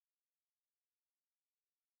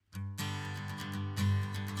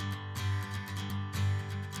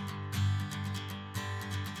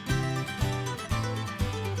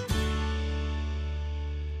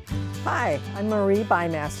Hi, I'm Marie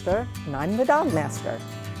Bymaster, and I'm the DogMaster.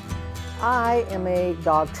 I am a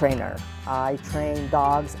dog trainer. I train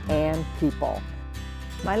dogs and people.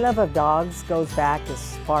 My love of dogs goes back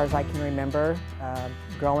as far as I can remember.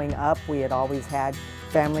 Growing up, we had always had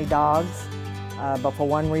family dogs, but for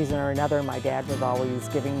one reason or another, my dad was always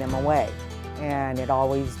giving them away, and it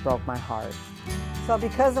always broke my heart. So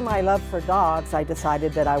because of my love for dogs, I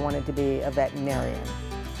decided that I wanted to be a veterinarian.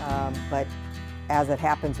 But as it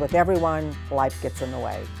happens with everyone, life gets in the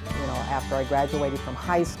way. You know, after I graduated from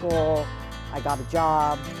high school, I got a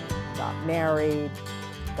job, got married,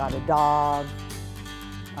 got a dog,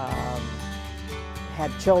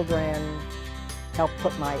 had children, helped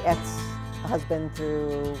put my ex-husband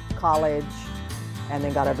through college, and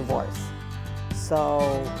then got a divorce. So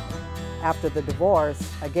after the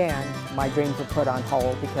divorce, again, my dreams were put on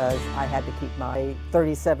hold because I had to keep my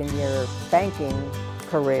 37-year banking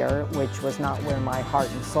career, which was not where my heart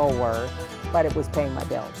and soul were, but it was paying my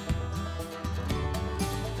bills.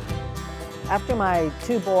 After my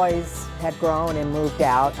two boys had grown and moved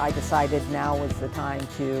out, I decided now was the time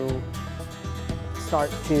to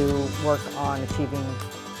start to work on achieving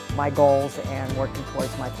my goals and working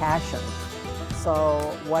towards my passion. So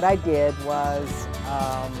what I did was,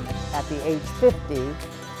 at the age 50,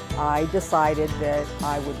 I decided that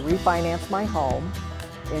I would refinance my home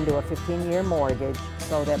into a 15-year mortgage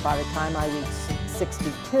so that by the time I reached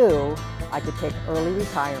 62, I could take early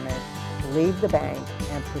retirement, leave the bank,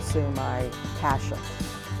 and pursue my passion.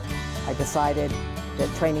 I decided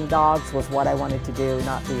that training dogs was what I wanted to do,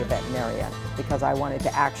 not be a veterinarian, because I wanted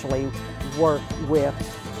to actually work with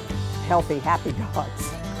healthy, happy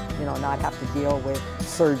dogs, you know, not have to deal with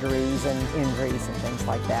surgeries and injuries and things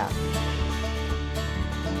like that.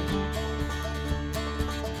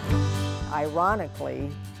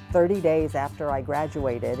 Ironically, 30 days after I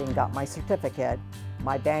graduated and got my certificate,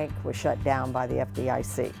 my bank was shut down by the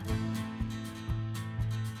FDIC.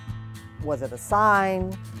 Was it a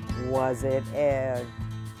sign? Was it a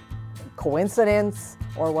coincidence?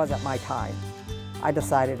 Or was it my time? I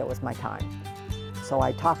decided it was my time. So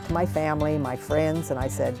I talked to my family, my friends, and I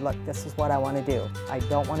said, look, this is what I want to do. I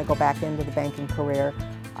don't want to go back into the banking career.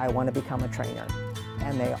 I want to become a trainer.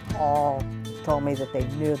 And they all told me that they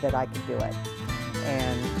knew that I could do it.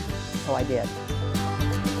 And so I did.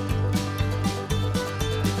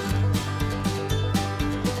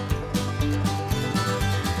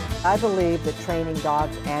 I believe that training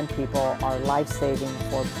dogs and people are life-saving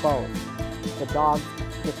for both. The dogs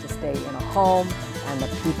get to stay in a home, and the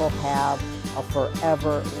people have a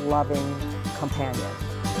forever loving companion.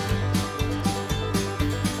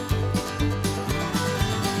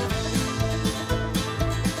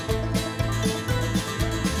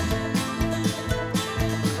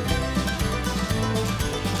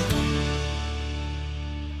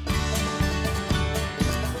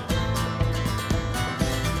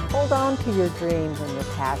 Hold on to your dreams and your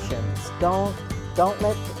passions. Don't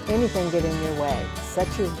let anything get in your way. Set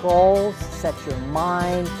your goals, set your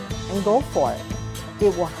mind, and go for it.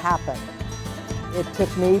 It will happen. It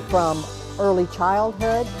took me from early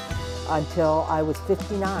childhood until I was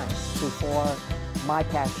 59 before my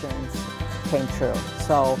passions came true.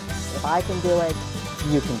 So if I can do it,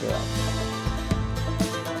 you can do it.